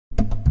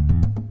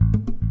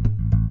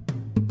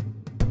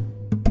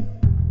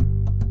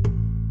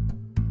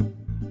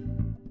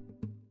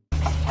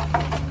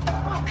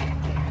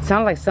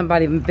sounded like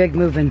somebody big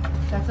moving.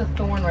 That's a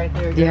thorn right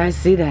there. Yeah, I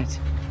see that.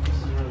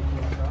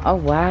 Oh,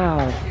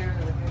 wow.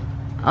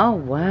 Oh,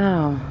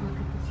 wow.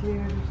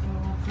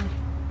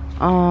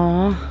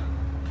 Aw.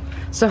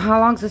 So how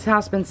long's this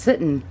house been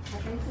sitting? I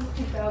think since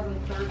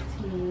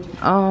 2013.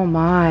 Oh,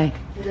 my.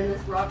 And then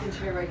this rocking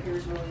chair right here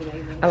is really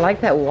amazing. I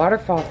like that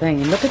waterfall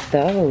thing. Look at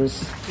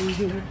those.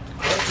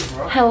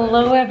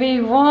 Hello,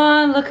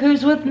 everyone. Look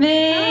who's with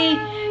me.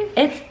 Hi.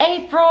 It's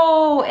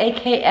April,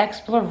 aka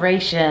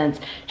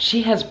Explorations.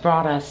 She has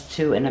brought us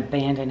to an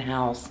abandoned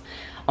house.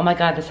 Oh my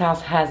God, this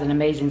house has an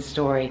amazing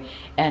story.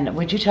 And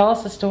would you tell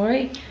us the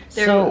story?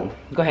 Go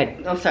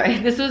ahead. Oh, sorry.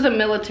 This was a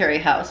military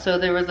house. So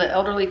there was an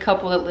elderly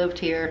couple that lived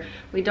here.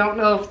 We don't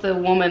know if the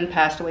woman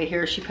passed away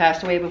here. She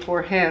passed away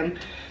before him,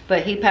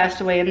 but he passed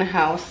away in the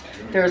house.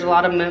 There was a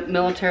lot of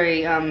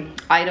military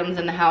items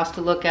in the house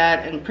to look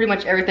at, and pretty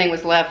much everything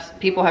was left.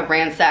 People have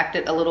ransacked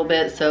it a little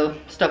bit, so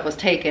stuff was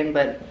taken,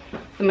 but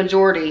the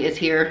majority is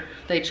here.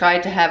 They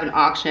tried to have an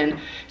auction.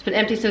 It's been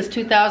empty since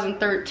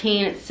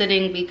 2013. It's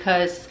sitting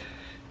because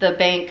the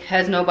bank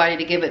has nobody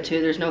to give it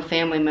to. There's no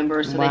family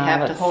members, so they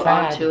have to hold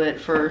on to it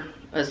for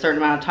a certain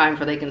amount of time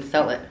before they can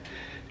sell it.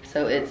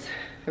 So it's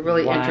a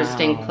really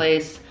interesting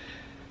place.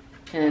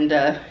 And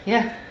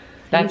yeah,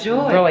 that's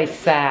really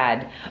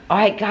sad. All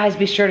right, guys,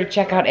 be sure to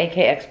check out AK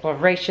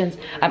Explorations.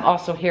 I'm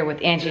also here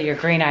with Angie, your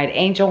green-eyed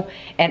angel,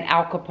 and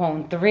Al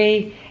Capone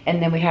 3.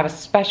 And then we have a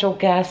special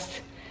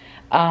guest,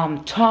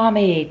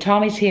 Tommy.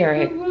 Tommy's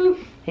here.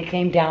 He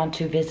came down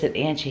to visit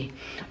Angie.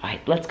 All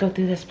right, let's go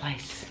through this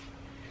place.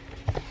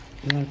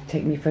 You want to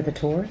take me for the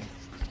tour?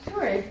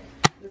 Sure.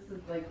 This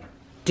is like...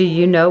 Do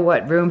you know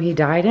what room he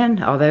died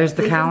in? Oh, there's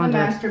the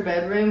calendar. This is the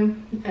master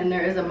bedroom, and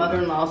there is a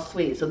mother-in-law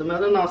suite. So the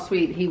mother-in-law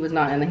suite, he was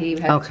not in. He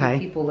had two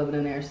people living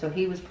in there, so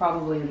he was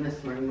probably in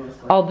this room most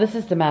likely. Oh, this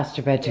is the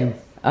master bedroom.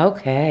 Yes.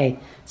 Okay,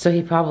 so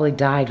he probably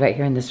died right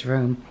here in this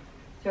room.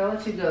 So I'll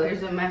let you go.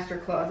 There's a master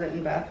closet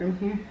and bathroom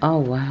here. Oh,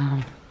 wow.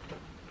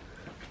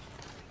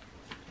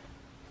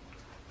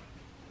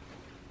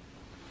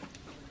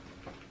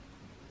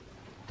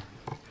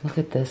 Look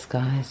at this,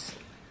 guys.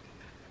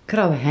 Look at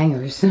all the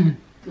hangers.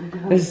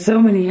 There's so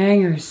many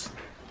hangers.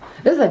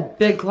 This is a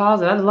big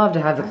closet. I'd love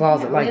to have the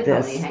closet like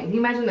this. Can you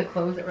imagine the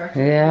clothes that were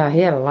actually... Yeah,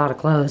 he had a lot of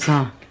clothes,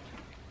 huh?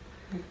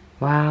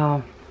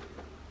 Wow.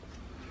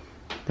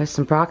 There's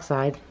some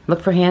peroxide.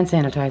 Look for hand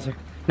sanitizer.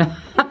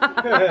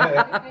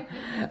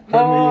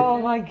 Oh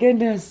my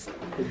goodness.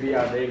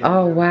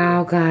 Oh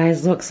wow,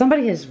 guys. Look,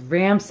 somebody has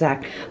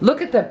ramsacked.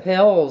 Look at the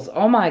pills.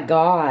 Oh my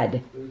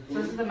God.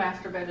 This is the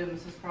master bedroom.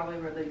 This is probably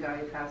where the guy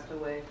passed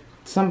away.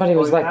 Somebody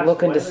was like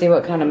looking to see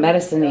what kind of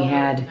medicine he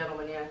had.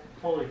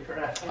 Holy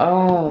crap.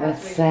 Oh,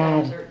 that's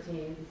sad. You can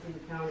see the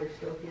counter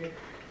still here.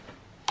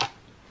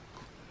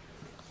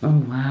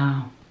 Oh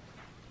wow.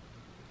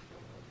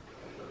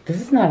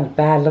 This is not a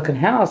bad looking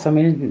house. I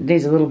mean, it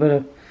needs a little bit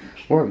of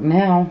work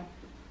now.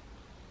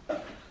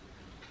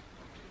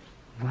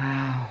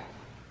 Wow.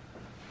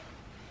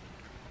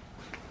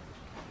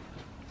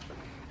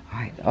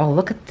 Alright, oh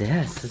look at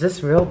this. Is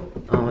this real?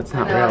 Oh, it's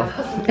not real.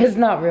 It's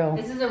not real.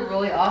 This is a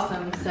really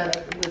awesome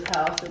setup of this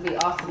house. It'd be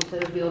awesome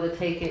to be able to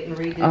take it and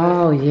redo it.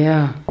 Oh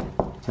yeah.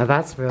 Now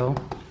that's real.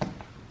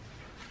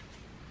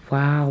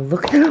 Wow,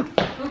 look at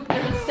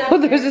Oh,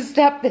 there's a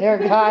step there,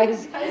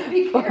 guys.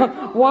 Be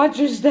careful. Watch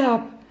your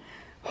step.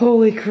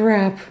 Holy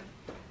crap.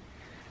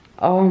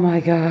 Oh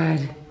my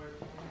God.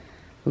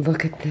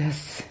 Look at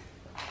this.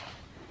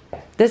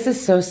 This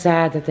is so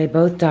sad that they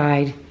both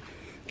died.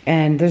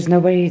 And there's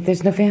nobody,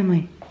 there's no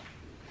family.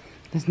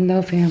 There's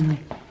no family.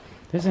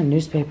 There's a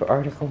newspaper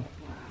article.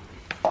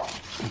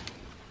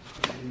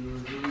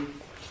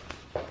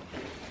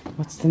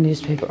 What's the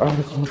newspaper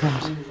article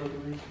about?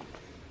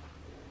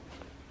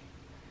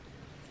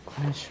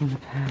 Clash from the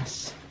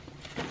past.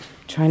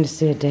 Trying to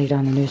see a date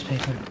on the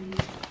newspaper.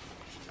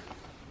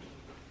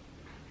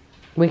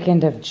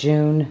 Weekend of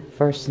June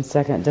 1st and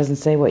 2nd. It doesn't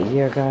say what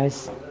year,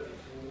 guys.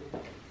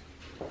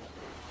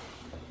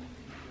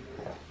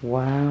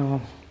 Wow.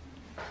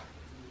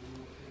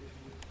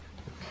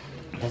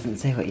 Doesn't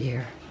say what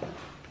year.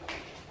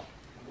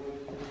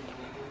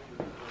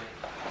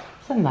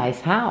 It's a nice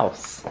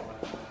house.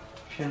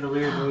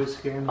 Chandeliers always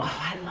scare me. Oh,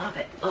 I love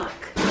it. Look.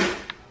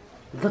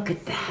 Look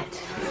at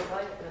that.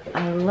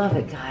 I love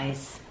it,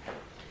 guys.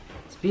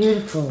 It's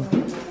beautiful.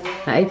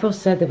 Now, April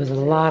said there was a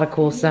lot of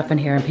cool stuff in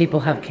here and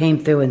people have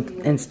came through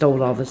and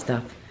stole all the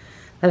stuff.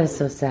 That is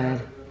so sad.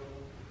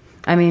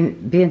 I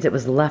mean, being it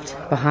was left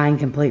behind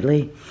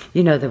completely.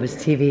 You know, there was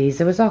TVs.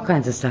 There was all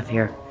kinds of stuff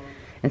here.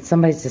 And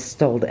somebody's just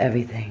stole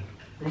everything.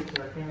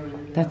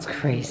 That's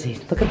crazy.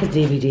 Look at the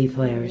DVD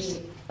players.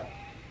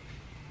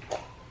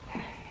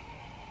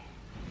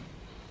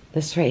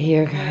 This right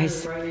here,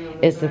 guys,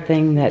 is the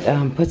thing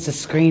that puts a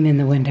screen in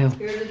the window.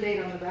 Here's the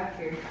date on the back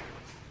here.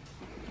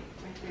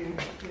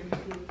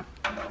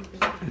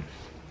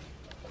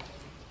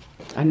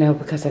 I know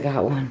because I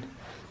got one.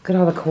 Look at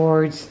all the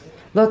cords.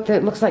 Look,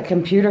 that looks like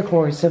computer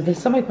cords. So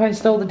somebody probably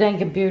stole the dang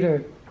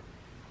computer.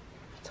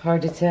 It's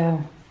hard to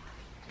tell.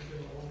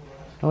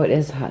 Oh, it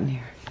is hot in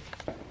here.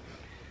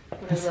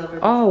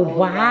 Oh,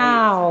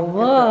 wow,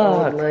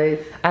 Look. look.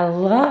 I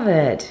love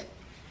it.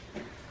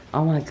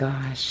 Oh my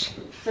gosh.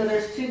 So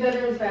there's 2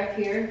 bedrooms back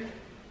here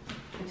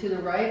and to the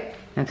right.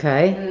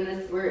 Okay. And then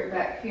this, where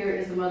back here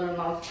is the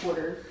mother-in-law's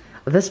quarters.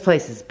 Well, this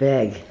place is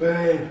big.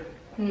 Babe,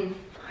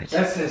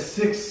 that says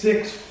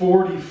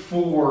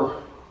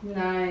 6644.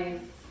 Nice.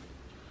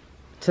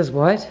 It says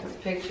what? This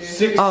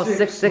picture.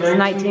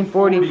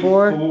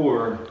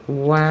 1944.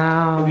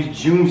 Wow. It was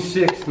June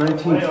 6,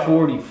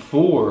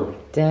 1944.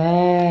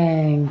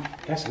 Dang.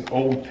 That's an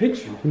old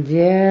picture.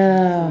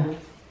 Yeah.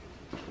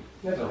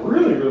 That's a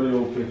really, really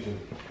old picture.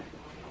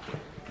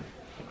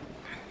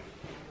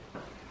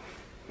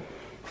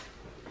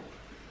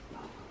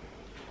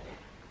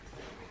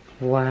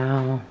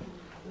 Wow.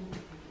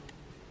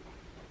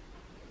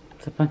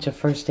 It's a bunch of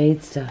first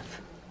aid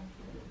stuff.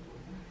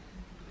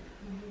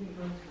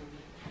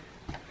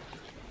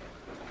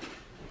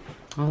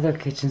 All their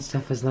kitchen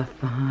stuff is left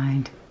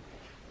behind.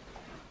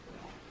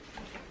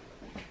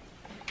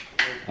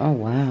 Oh,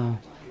 wow.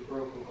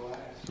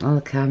 All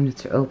the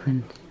cabinets are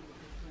open.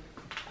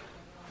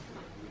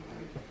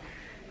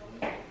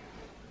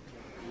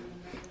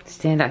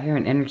 Stand out here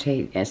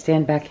and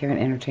stand back here and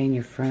entertain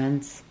your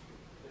friends.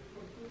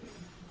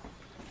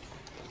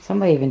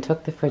 Somebody even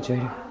took the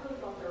refrigerator.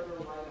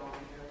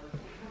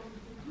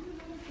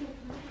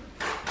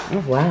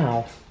 Oh,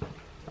 wow.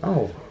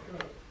 Oh.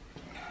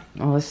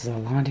 Oh, this is a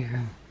laundry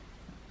room.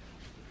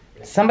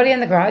 Somebody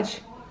in the garage?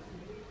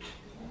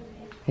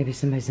 Maybe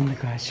somebody's in the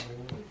garage.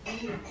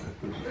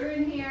 We're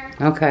in here.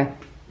 Okay. I want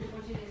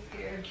you to get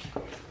scared.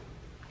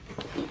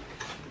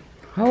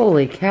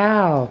 Holy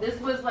cow. This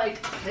was like,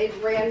 they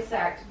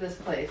ransacked this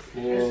place.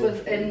 This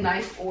was in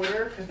nice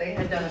order because they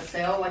had done a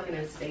sale, like an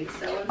estate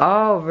sale.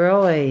 Oh,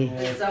 really?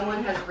 And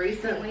someone has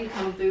recently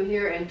come through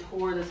here and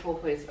tore this whole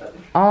place up.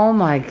 Oh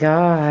my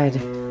God.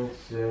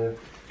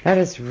 That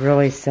is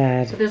really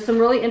sad. But there's some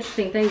really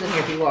interesting things in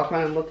here if you walk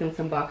around and look in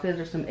some boxes.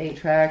 There's some 8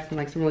 tracks and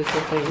like some really cool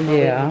things.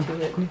 Yeah.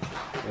 To it. Yeah,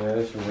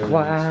 that's some really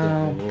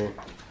Wow. good stuff in here.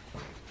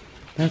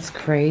 That's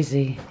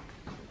crazy.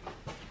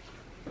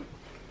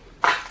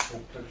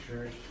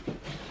 Pictures.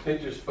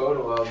 Pictures,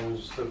 photo albums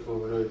and stuff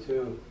over there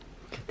too.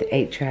 Get the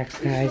 8 tracks,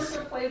 guys.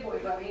 Playboy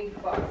bunny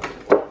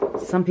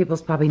boxes. Some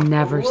people's probably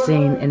never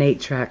seen an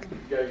 8-track.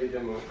 You gotta get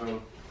them on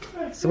phone.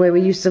 It's the way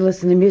we used to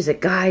listen to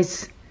music.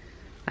 Guys,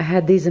 I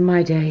had these in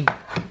my day.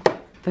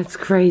 That's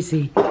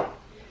crazy.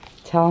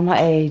 Telling my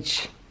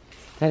age.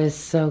 That is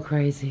so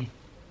crazy.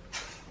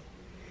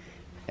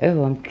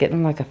 Oh, I'm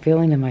getting like a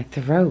feeling in my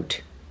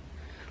throat.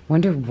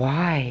 Wonder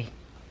why.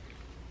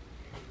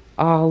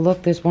 Oh,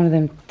 look, there's one of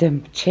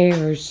them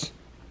chairs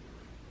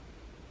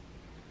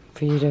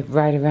for you to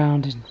ride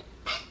around and.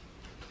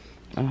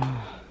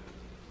 Oh,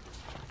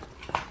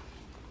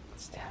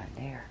 it's down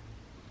in there.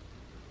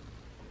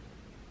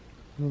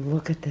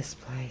 Look at this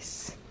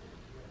place.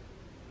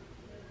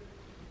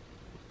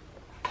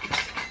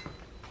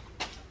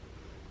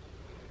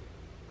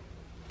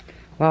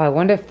 Well, I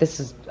wonder if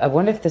this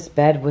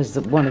bed was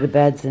one of the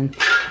beds, and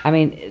I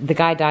mean, the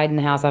guy died in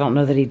the house. I don't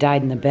know that he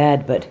died in the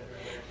bed, but I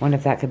wonder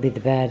if that could be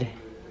the bed.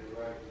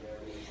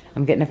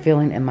 I'm getting a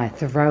feeling in my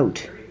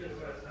throat.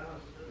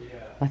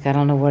 Like I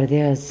don't know what it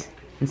is.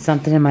 And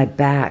something in my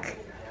back.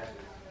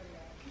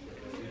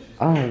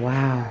 Oh,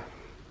 wow.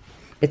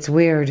 It's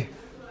weird.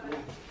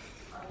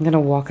 I'm gonna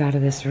walk out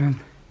of this room.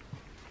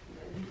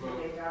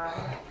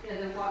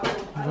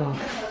 Oh,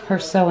 her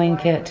sewing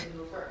kit.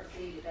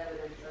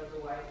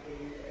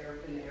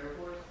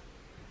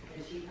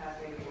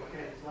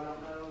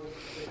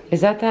 Is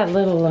that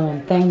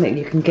little thing that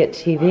you can get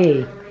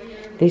TV?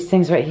 These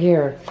things right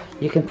here,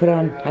 you can put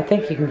on, I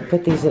think you can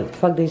put these,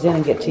 plug these in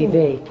and get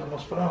TV.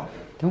 Almost fell.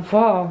 Don't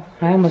fall.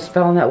 I almost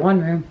fell in that one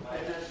room.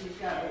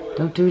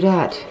 Don't do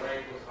that.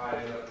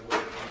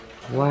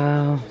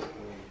 Wow.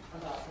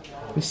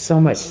 There's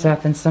so much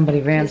stuff and somebody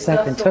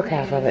ransacked and took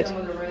half of it.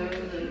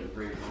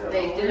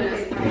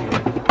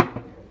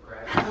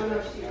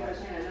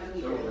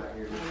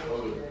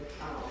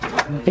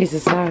 A piece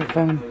of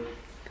styrofoam.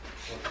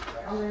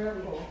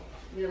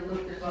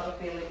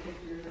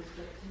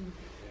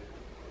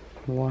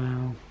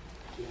 Wow.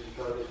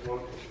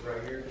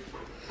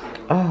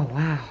 Oh,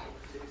 wow.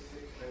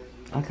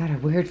 I got a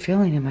weird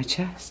feeling in my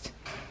chest.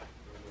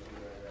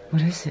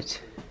 What is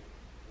it?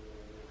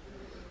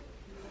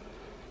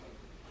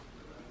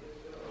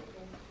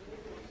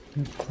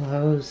 And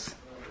clothes.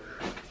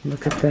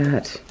 Look at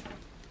that.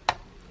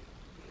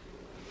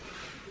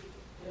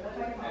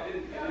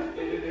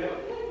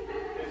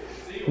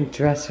 And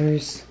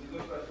dressers.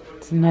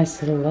 It's a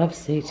nice little love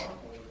seat.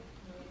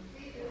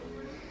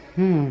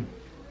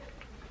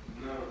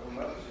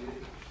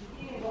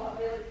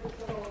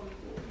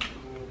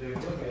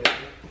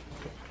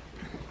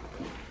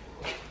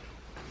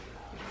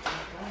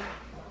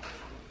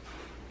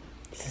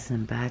 This is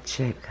in bad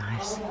shape,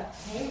 guys.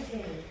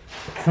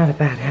 It's not a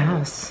bad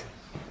house.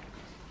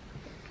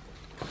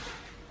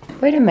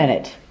 Wait a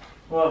minute.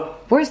 Well,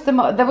 Where's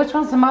which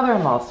one's the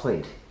mother-in-law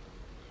suite?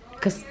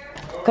 Because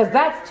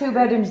that's 2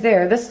 bedrooms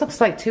there. This looks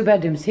like 2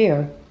 bedrooms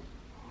here.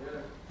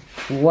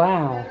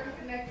 Wow.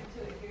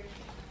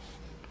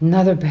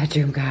 Another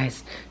bedroom,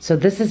 guys. So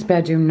this is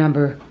bedroom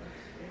number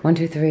 1,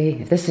 2,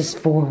 3. This is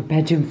 4.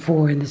 Bedroom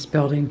 4 in this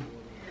building.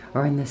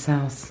 Or in this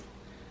house.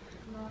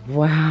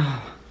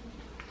 Wow.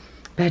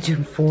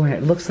 Bedroom 4.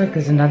 It looks like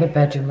there's another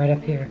bedroom right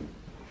up here.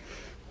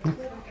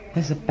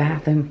 There's a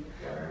bathroom.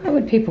 Why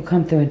would people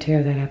come through and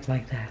tear that up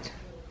like that?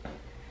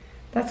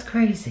 That's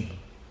crazy.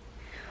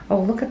 Oh,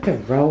 look at the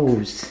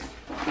rose.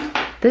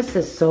 This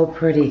is so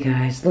pretty,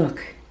 guys.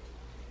 Look.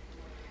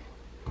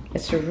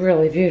 It's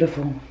really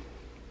beautiful.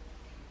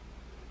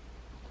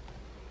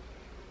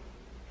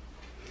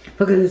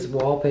 Look at this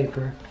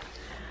wallpaper.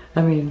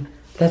 I mean,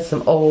 that's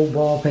some old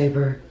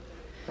wallpaper.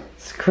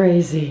 It's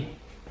crazy.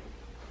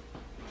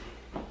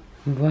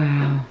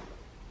 Wow.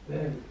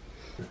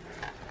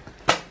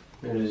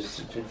 There's a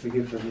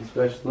certificate for the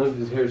Special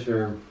Olympics. Here's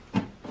her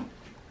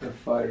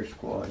fighter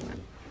squad.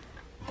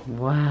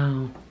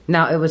 Wow.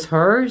 Now it was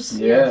hers?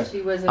 Yeah.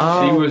 She was.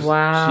 Oh, She was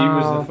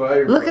wow. the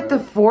fighter. Look at the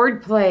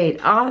Ford plate.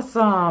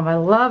 Awesome. I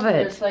love it.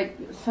 There's like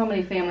so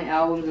many family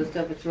albums and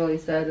stuff. It's really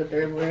sad that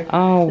they're everywhere.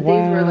 Oh, But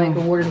wow. these were like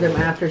awarded them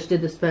after she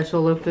did the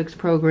Special Olympics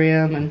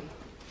program, and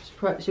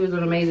she was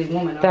an amazing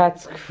woman.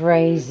 That's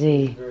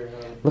crazy.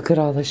 Look at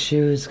all the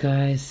shoes,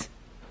 guys.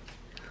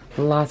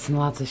 Lots and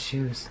lots of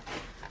shoes.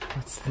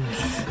 What's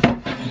this?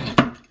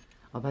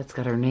 Oh, that's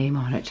got her name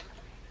on it.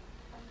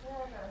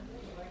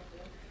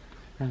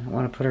 I don't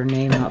want to put her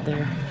name out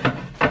there.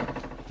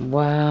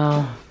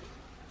 Wow.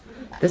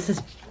 This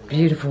is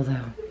beautiful,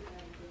 though.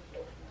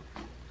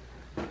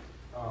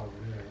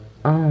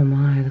 Oh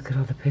my, look at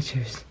all the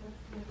pictures.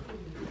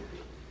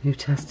 New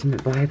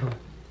Testament Bible.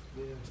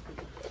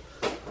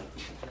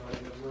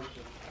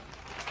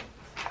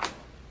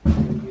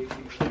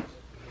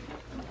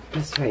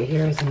 This right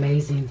here is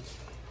amazing.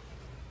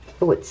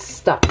 Oh, it's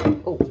stuck.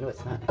 Oh, no,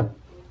 it's not.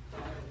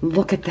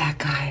 Look at that,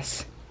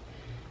 guys.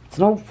 It's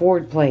an old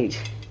Ford plate.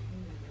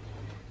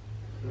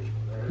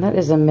 That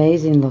is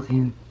amazing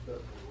looking.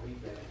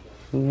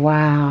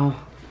 Wow.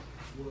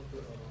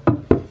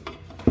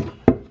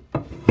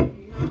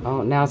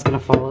 Oh, now it's going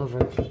to fall over.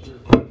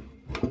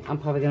 I'm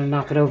probably going to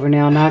knock it over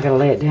now. Now I got to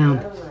lay it down.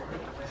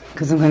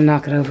 Because I'm going to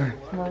knock it over.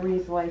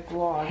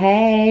 marieslifevlogs.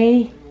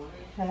 Hey.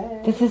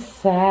 Hey. This is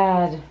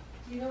sad.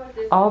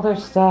 All their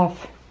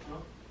stuff.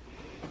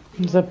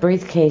 There's a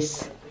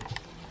briefcase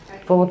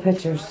full of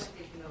pictures.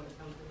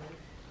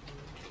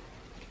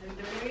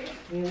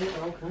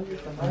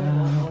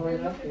 Wow.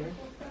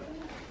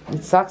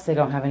 It sucks they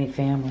don't have any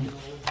family.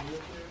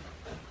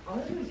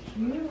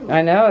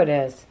 I know it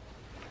is.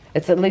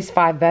 It's at least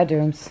 5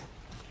 bedrooms.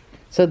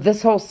 So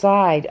this whole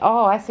side,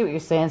 oh, I see what you're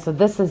saying. So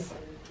this is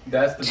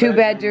That's the 2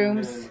 bedroom,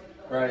 bedrooms.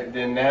 Right,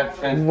 then that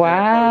fence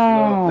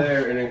Wow. up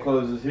there and then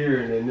closes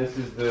here, and then this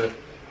is the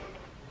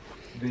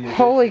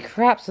Holy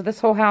crap, so this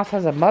whole house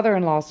has a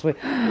mother-in-law suite.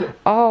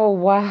 Oh,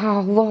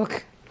 wow,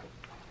 look.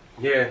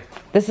 Yeah.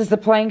 This is the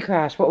plane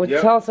crash. What would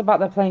Yep. tell us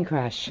about the plane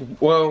crash?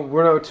 Well,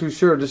 we're not too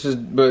sure. This is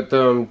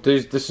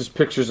this is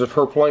pictures of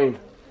her plane.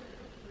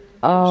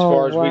 Oh, As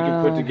far as wow. we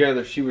can put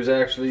together, she was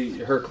actually,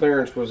 her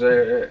clearance was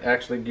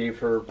actually gave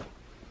her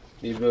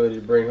the ability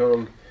to bring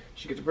home.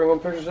 She gets to bring home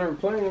pictures of her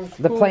plane. It was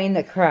The cool. plane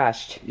that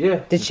crashed.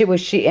 Yeah.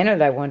 Was she in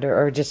it, I wonder,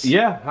 or just...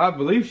 Yeah, I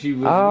believe she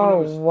was. Oh,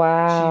 one of us-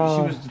 wow.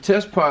 She was the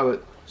test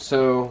pilot.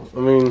 So, I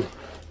mean,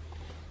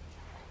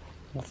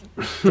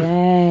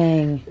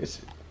 Dang.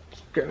 it's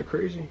kind of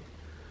crazy.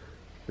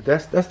 But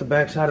that's the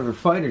backside of her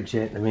fighter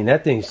jet. I mean,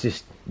 that thing's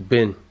just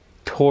been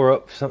tore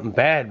up something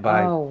bad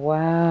by, Oh,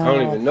 wow. I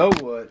don't even know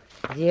what.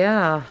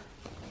 Yeah.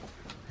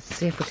 Let's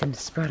see if we can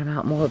spread them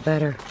out more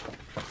better.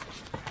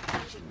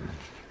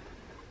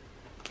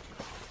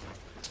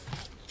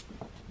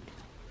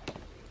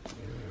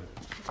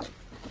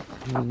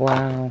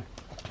 Wow.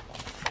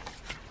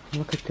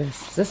 Look at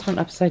this. Is this one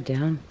upside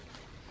down?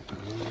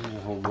 A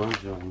whole bunch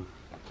of them.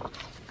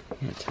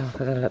 Can't tell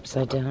if I got it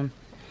upside down.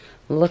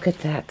 Look at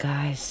that,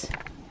 guys.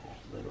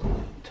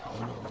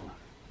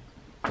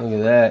 Look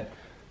at that.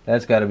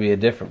 That's got to be a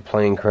different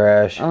plane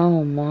crash.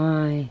 Oh,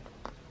 my.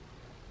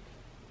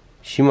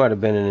 She might have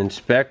been an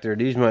inspector.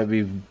 These might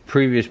be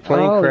previous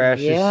plane Oh,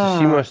 crashes. yeah.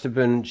 She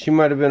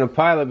might have been a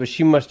pilot, but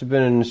she must have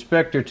been an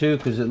inspector too,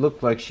 because it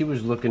looked like she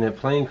was looking at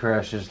plane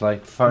crashes,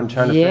 like trying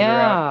to figure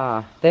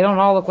out. Yeah. They don't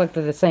all look like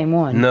they're the same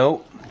one.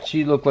 Nope.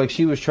 She looked like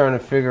she was trying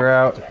to figure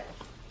out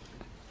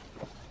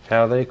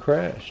how they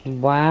crashed.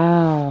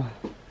 Wow.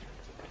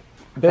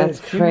 That's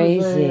She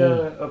crazy.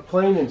 was a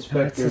plane What's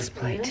inspector. this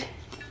plate?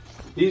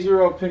 These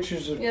are all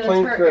pictures of Yeah, that's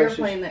plane her crashes.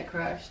 airplane that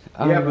crashed.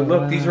 Yeah, Oh, but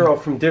look, these wow. are all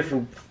from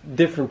different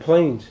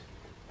planes.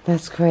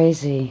 That's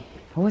crazy.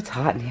 Oh, it's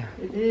hot in here.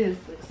 It is.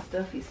 It's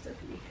stuffy.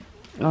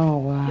 Oh,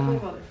 Can't wow.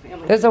 believe all their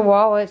family. There's a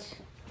wallet.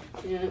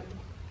 Yeah.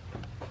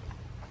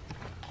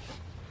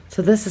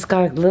 So this has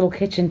got a little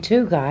kitchen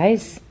too,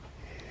 guys.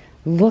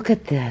 Look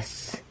at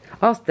this.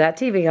 Oh, that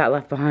TV got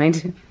left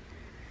behind.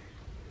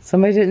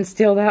 Somebody didn't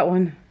steal that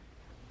one.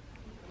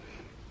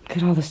 Look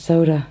at all the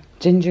soda.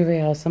 Ginger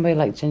ale. Somebody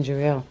liked ginger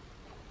ale.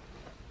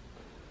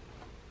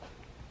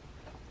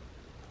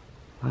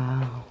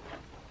 Wow.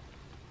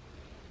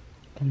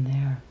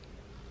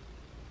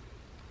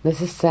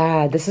 This is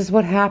sad. This is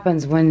what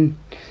happens when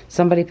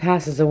somebody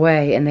passes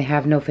away and they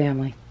have no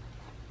family.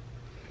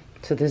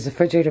 So there's a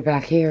refrigerator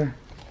back here.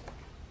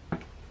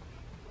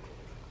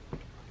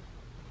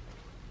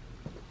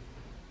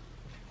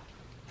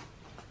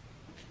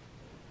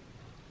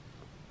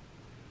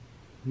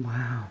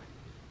 Wow.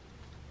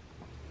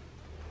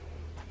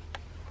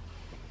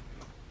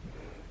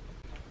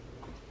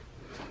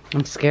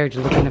 I'm scared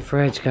to look in the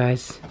fridge,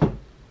 guys.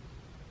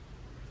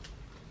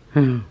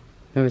 Oh,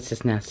 it's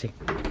just nasty.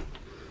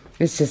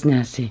 It's just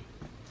nasty.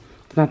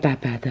 It's not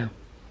that bad, though.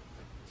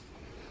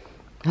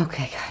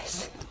 Okay,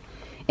 guys.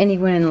 Any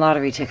winning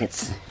lottery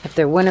tickets. If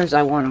they're winners,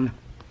 I want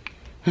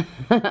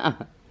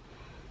them.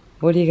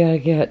 What do you gotta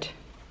get?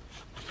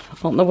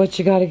 I don't know what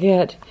you gotta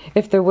get.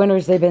 If they're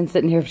winners, they've been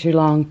sitting here for too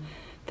long.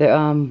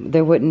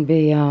 There wouldn't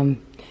be,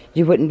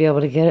 you wouldn't be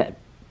able to get it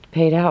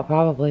paid out,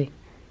 probably.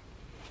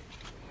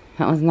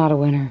 That one's not a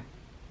winner.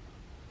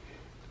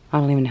 I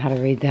don't even know how to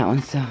read that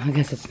one, so I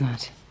guess it's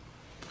not.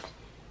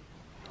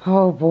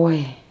 Oh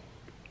boy.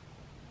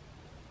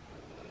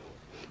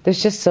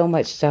 There's just so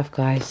much stuff,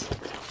 guys.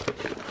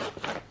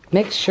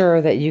 Make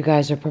sure that you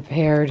guys are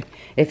prepared.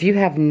 If you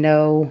have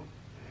no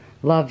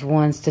loved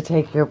ones to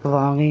take your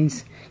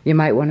belongings, you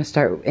might want to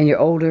start, and you're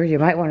older, you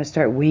might want to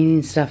start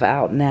weaning stuff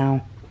out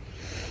now.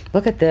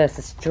 Look at this,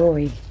 it's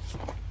jewelry.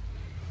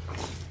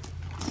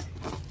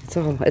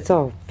 It's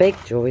all fake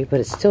jewelry, but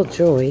it's still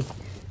jewelry.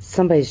 It's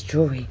somebody's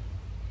jewelry.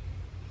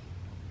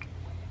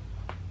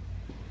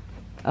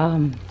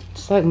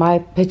 Just like my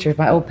pictures,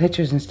 my old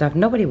pictures and stuff.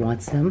 Nobody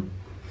wants them.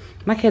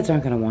 My kids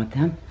aren't going to want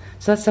them.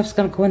 So that stuff's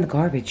going to go in the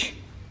garbage.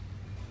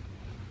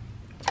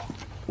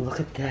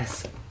 Look at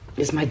this.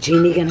 Is my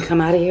genie going to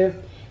come out of here?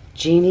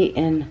 Genie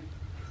in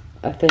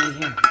a thing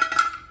here.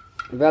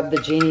 Rub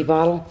the genie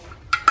bottle.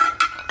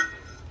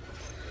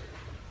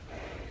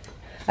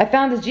 I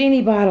found the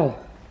genie bottle.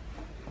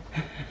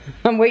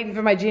 I'm waiting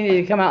for my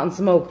genie to come out and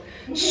smoke.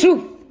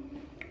 Shoo!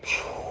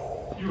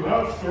 You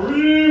have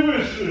 3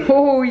 wishes.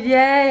 Oh,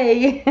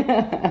 yay!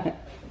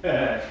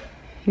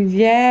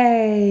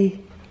 Yay!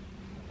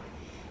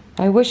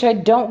 I wish I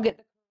don't get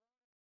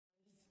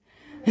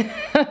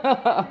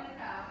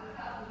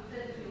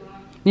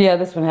Yeah,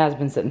 this one has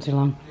been sitting too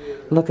long.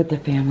 Look at the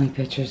family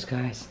pictures,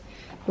 guys.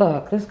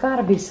 Look, there's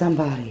gotta be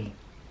somebody.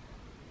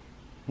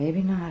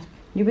 Maybe not.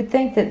 You would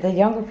think that the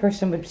younger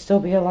person would still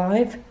be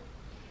alive.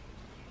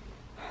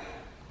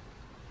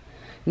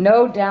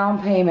 No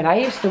down payment. I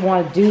used to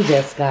want to do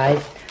this,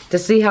 guys, to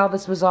see how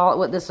this was all,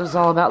 what this was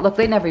all about. Look,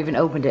 they never even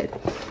opened it.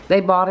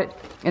 They bought it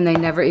and they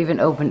never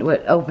even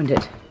opened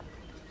it.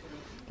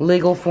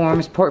 Legal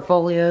forms,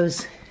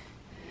 portfolios.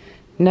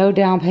 No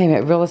down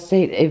payment. Real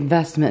estate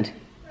investment.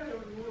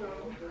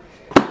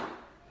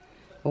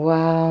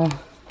 Wow.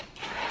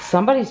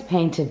 Somebody's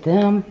painted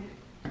them.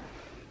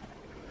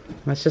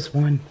 That's just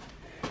one.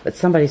 But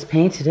somebody's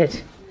painted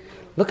it.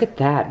 Look at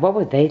that. What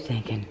were they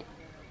thinking?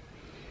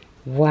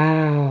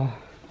 Wow.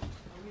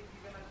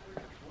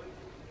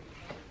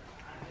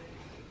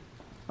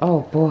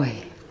 Oh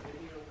boy.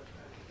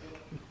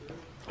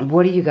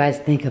 What do you guys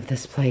think of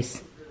this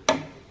place?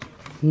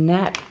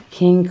 Nat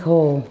King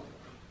Cole.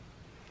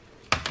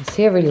 Is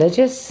he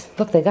religious?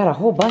 Look, they got a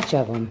whole bunch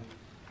of them.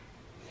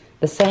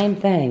 The same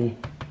thing.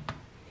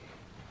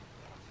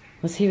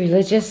 Was he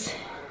religious?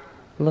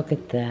 Look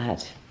at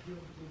that.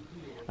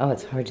 Oh,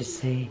 it's hard to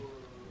see.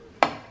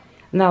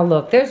 Now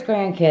look, there's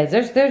grandkids.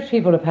 There's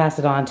people to pass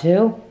it on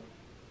to.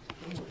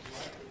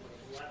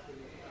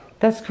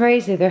 That's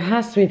crazy. There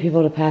has to be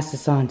people to pass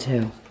this on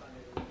to.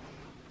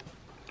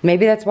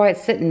 Maybe that's why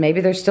it's sitting. Maybe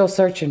they're still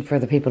searching for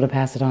the people to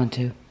pass it on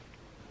to.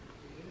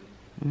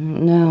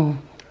 No.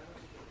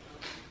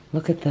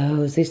 Look at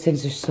those. These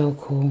things are so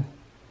cool.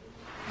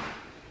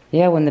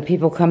 Yeah, when the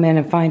people come in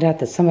and find out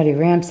that somebody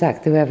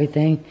ransacked through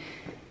everything,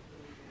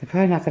 they're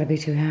probably not going to be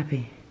too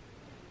happy.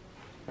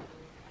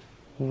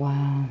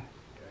 Wow.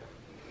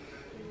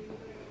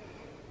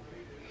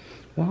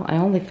 Well, I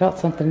only felt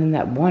something in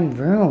that one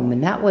room,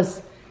 and that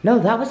was, no,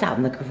 that was out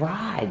in the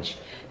garage.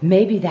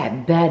 Maybe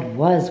that bed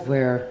was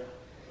where,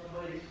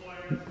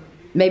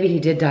 maybe he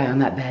did die on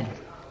that bed.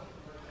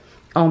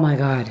 Oh my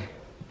God.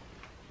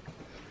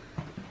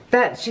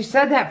 She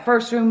said that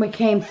first room we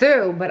came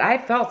through, but I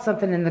felt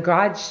something in the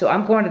garage, so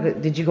I'm going to the,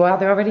 did you go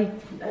out there already?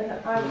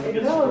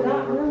 No,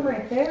 that room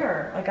right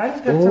there. Like, I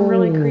just got some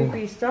really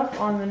creepy stuff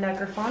on the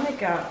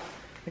necrophonic app.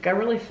 Like, I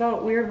really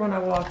felt weird when I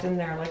walked in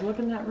there. Like, look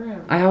in that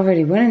room. I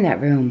already went in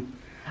that room.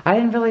 I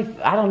didn't really,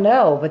 I don't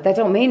know, but that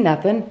don't mean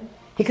nothing.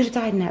 He could have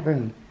died in that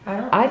room.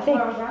 I think,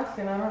 that's what I was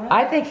asking. I don't know.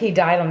 I think he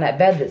died on that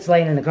bed that's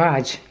laying in the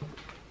garage.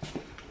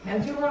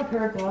 And do you want a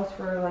pair of gloves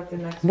for, like, the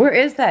next Where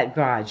is that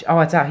garage? Oh,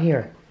 it's out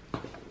here.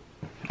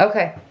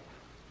 Okay.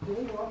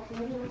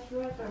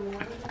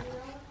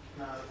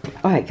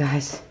 Alright,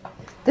 guys.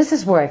 This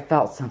is where I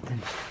felt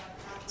something.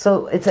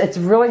 So it's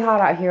really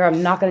hot out here.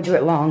 I'm not going to do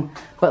it long,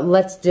 but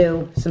let's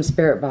do some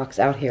spirit box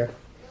out here.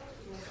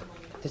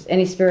 If there's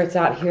any spirits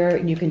out here,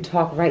 you can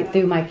talk right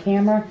through my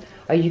camera,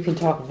 or you can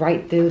talk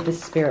right through the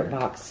spirit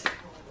box.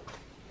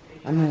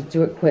 I'm going to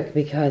do it quick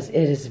because it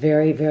is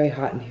very, very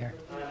hot in here.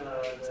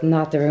 It's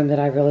not the room that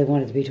I really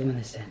wanted to be doing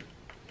this in.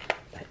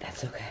 But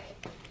that's okay.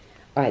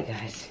 Alright,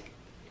 guys.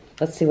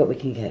 Let's see what we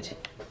can get.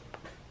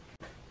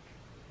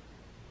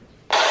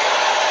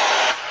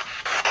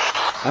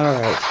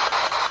 Alright.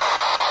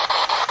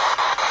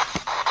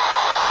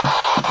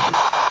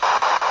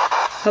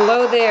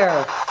 Hello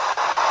there.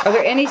 Are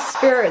there any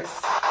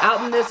spirits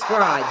out in this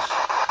garage?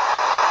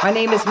 My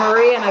name is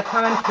Maria and I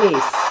come in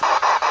peace.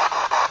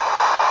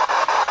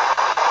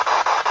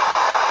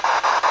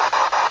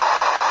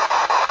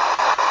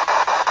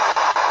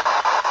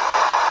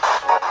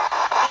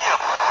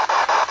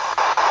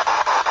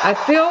 I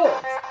feel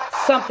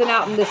something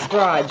out in this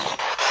garage.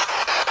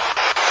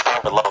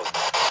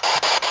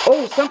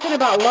 Oh, something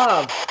about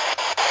love.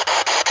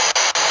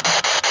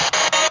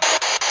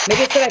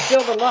 Maybe it said I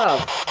feel the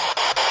love.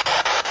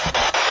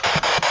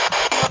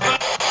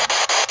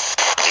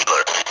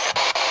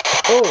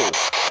 Oh.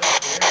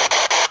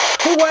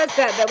 Who was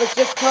that was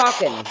just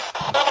talking?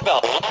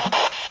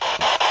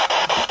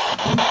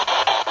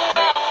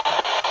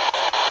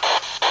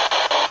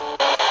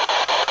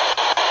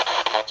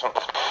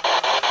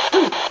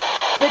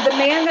 Did the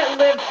man that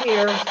lived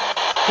here,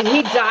 did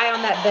he die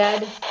on that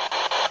bed?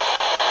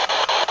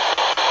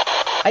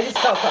 I just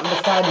felt something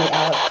beside me,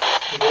 Alex.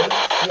 You did?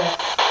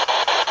 Yes.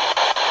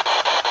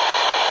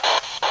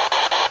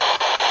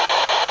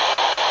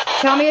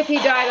 Tell me if he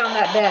died on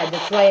that bed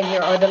that's laying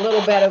here, or the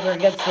little bed over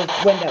against the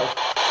window.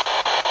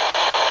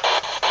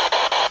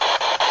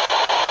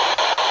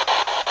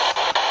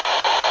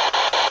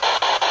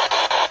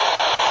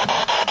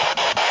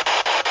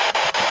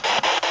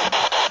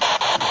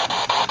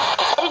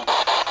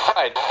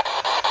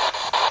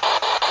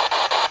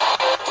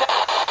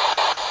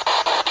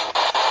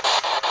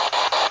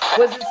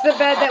 Was this the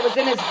bed that was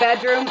in his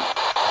bedroom?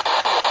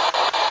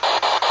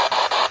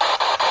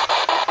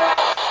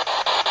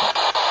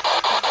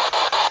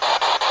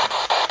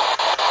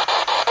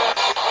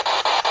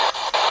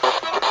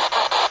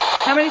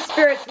 How many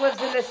spirits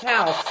lives in this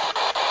house?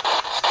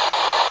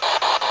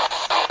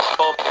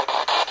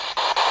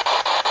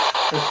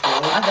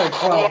 I heard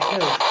 12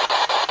 too.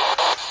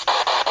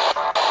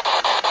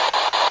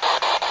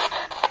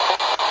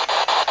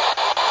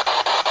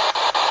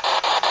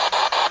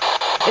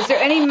 Is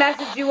there any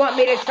message you want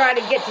me to try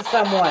to get to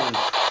someone?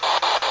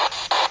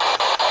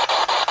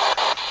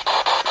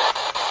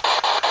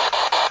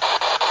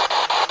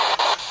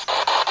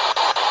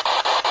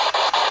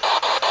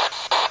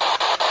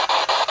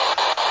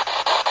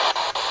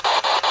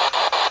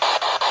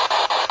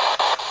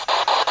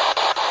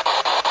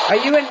 Are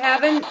you in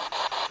heaven?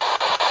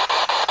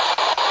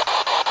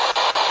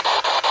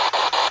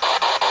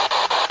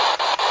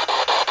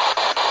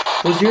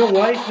 Was your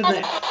wife in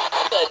the...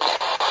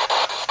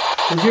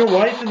 Was your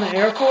wife in the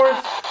Air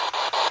Force?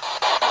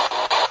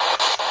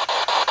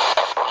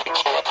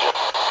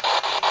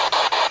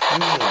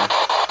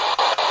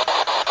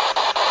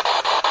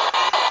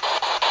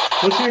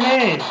 What's your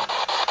name?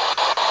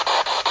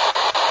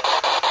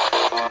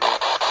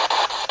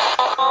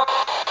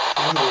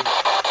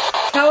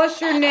 Tell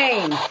us your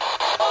name. Is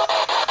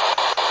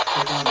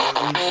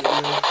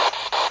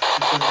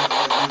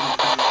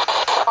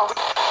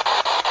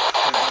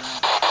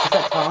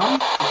that Tom?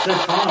 It said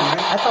Tom,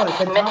 right? I thought it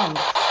said Tom.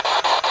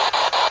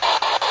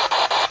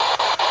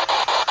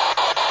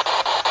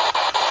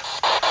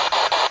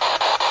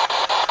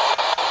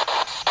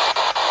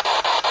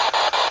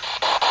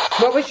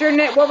 What was your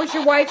name? What was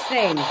your wife's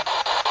name?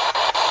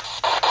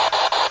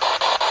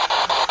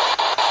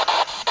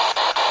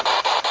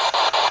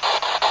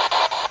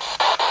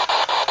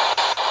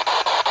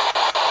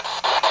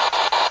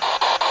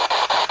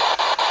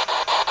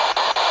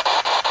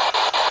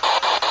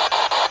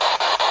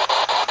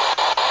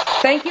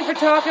 Thank you for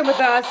talking with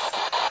us.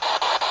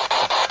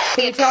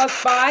 Can you tell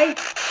us bye?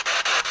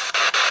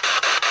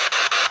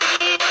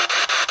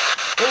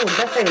 Oh, did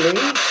that say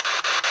leave?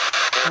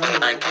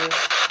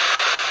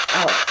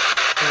 Alex.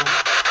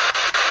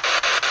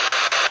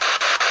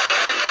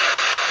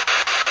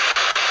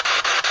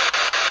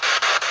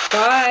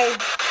 Bye.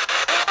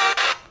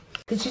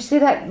 Did you see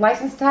that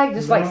license tag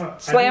just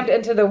like slammed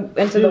into the wall?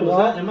 Was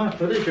that in my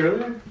footage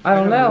earlier? I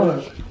don't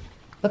know.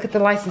 Look at the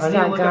license I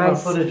didn't tag, look at my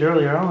guys. footage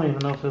earlier. I don't even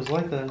know if it was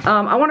like that.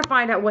 I want to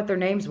find out what their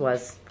names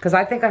was because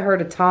I think I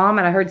heard a Tom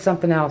and I heard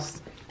something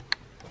else.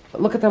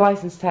 But look at the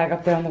license tag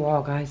up there on the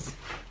wall, guys.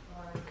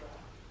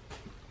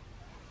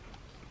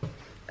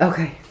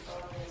 Okay.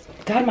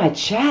 God, my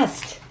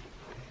chest.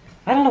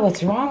 I don't know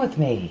what's wrong with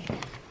me.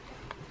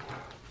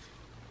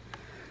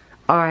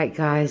 All right,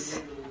 guys.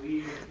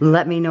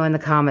 Let me know in the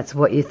comments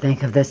what you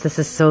think of this. This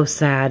is so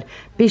sad.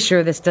 Be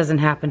sure this doesn't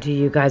happen to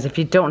you guys. If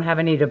you don't have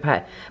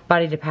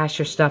anybody to pass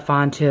your stuff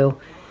on to,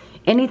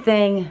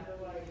 anything,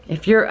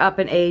 if you're up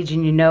in age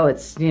and you know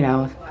it's, you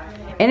know,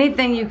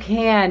 anything you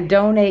can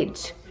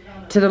donate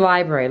to the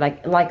library.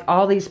 Like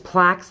all these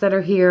plaques that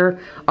are here,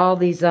 all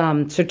these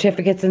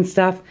certificates and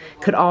stuff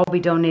could all be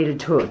donated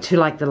to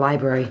like the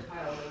library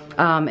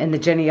in the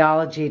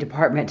genealogy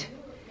department.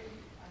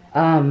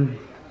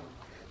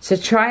 So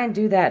try and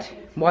do that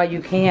while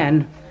you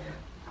can.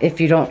 If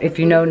you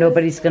know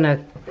nobody's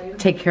gonna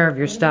take care of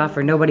your stuff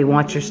or nobody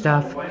wants your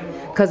stuff.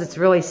 Because it's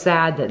really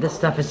sad that this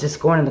stuff is just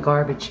going in the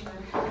garbage.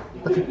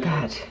 Look at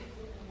that.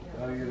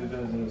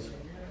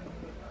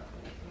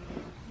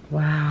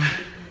 Wow.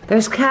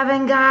 There's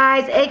Kevin,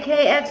 guys. AK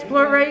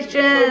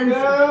Explorations.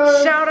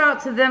 Shout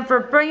out to them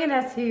for bringing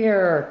us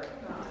here.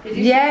 Did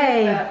you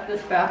Yay. see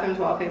this bathroom's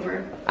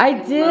wallpaper? I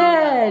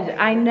did.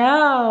 I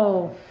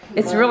know.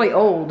 It's really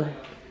old.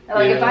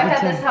 Like if I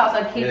had this house,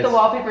 I'd keep the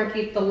wallpaper and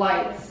keep the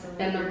lights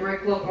and the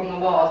brick look on the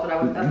walls, but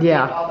I would have to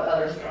keep all the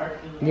other stuff.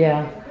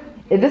 Yeah.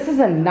 This is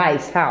a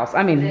nice house.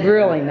 I mean,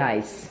 really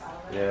nice.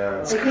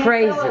 Yeah. It's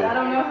crazy. I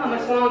don't know how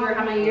much longer,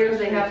 how many years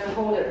they have to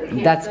hold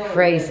it. That's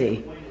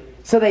crazy.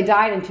 So they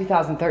died in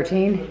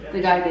 2013?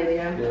 The guy did,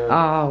 yeah.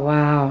 Oh,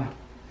 wow.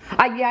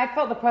 I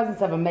felt the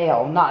presence of a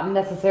male, not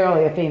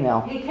necessarily a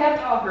female. He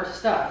kept all her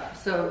stuff.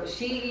 So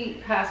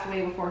she passed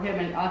away before him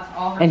and us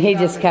all her And he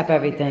stuff just kept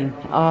everything.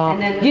 Oh,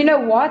 you know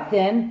what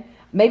then?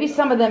 Maybe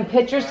some of them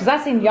pictures, because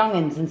I seen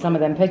youngins in some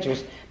of them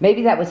pictures.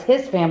 Maybe that was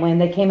his family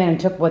and they came in and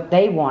took what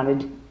they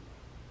wanted.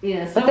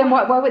 Yeah. But then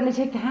why wouldn't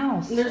they take the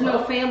house? There's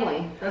no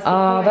family. That's the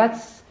point.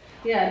 That's...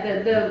 Yeah,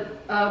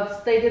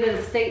 they did an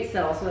estate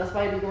sale, so that's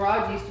why the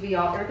garage used to be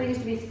all, everything used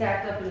to be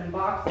stacked up in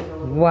boxes.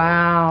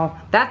 Wow.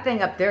 That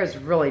thing up there is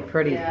really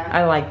pretty. Yeah.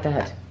 I like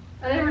that.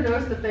 I never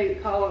noticed the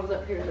fake columns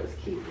up here, those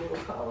cute little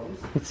columns.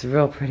 It's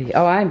real pretty.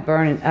 Oh, I'm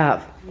burning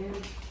up. Yeah.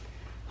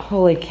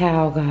 Holy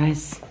cow,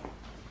 guys.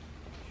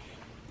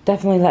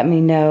 Definitely let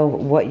me know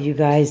what you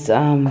guys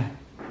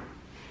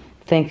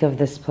think of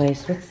this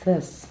place. What's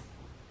this?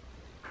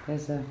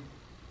 There's a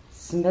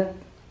Smith.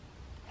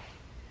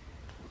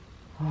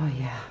 Oh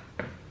yeah.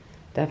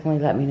 Definitely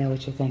let me know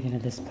what you're thinking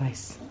of this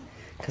place.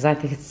 Because I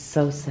think it's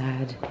so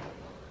sad.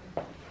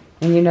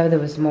 And you know there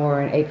was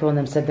more, and April and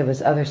them said there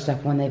was other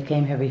stuff when they've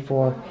came here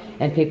before,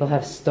 and people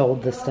have stole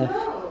the stuff.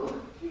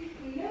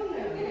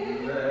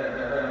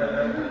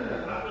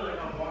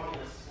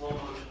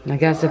 I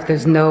guess if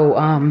there's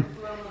no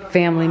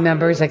family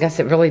members, I guess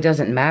it really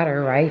doesn't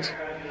matter, right?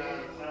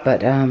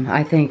 But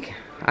I think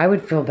I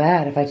would feel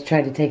bad if I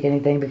tried to take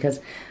anything, because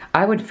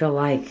I would feel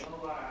like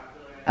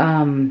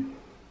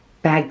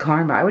bad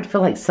karma. I would feel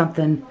like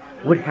something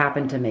would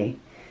happen to me.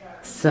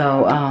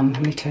 So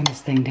let me turn this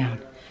thing down.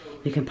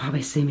 You can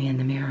probably see me in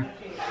the mirror.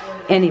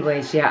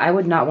 Anyways, yeah, I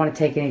would not want to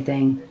take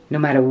anything, no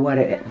matter what,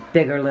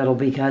 big or little,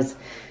 because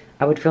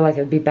I would feel like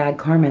it would be bad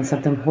karma and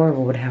something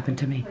horrible would happen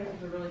to me.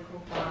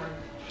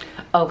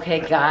 Okay,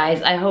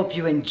 guys, I hope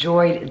you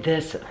enjoyed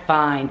this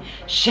find.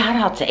 Shout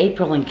out to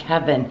April and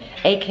Kevin,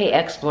 AK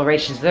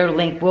Explorations. Their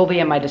link will be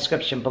in my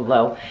description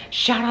below.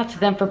 Shout out to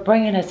them for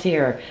bringing us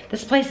here.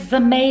 This place is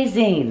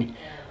amazing.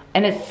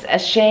 And it's a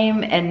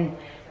shame, and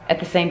at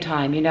the same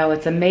time, you know,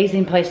 it's an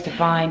amazing place to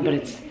find, but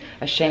it's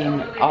a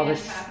shame all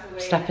this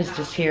stuff is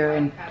just here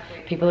and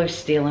people are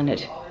stealing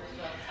it.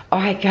 All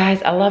right,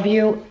 guys, I love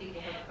you.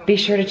 Be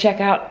sure to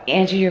check out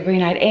Angie, Your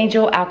Green-Eyed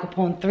Angel, Al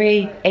Capone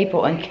 3,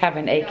 April and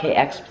Kevin, AK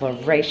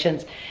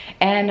Explorations.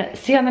 And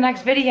see you on the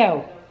next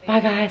video.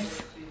 Bye,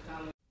 guys.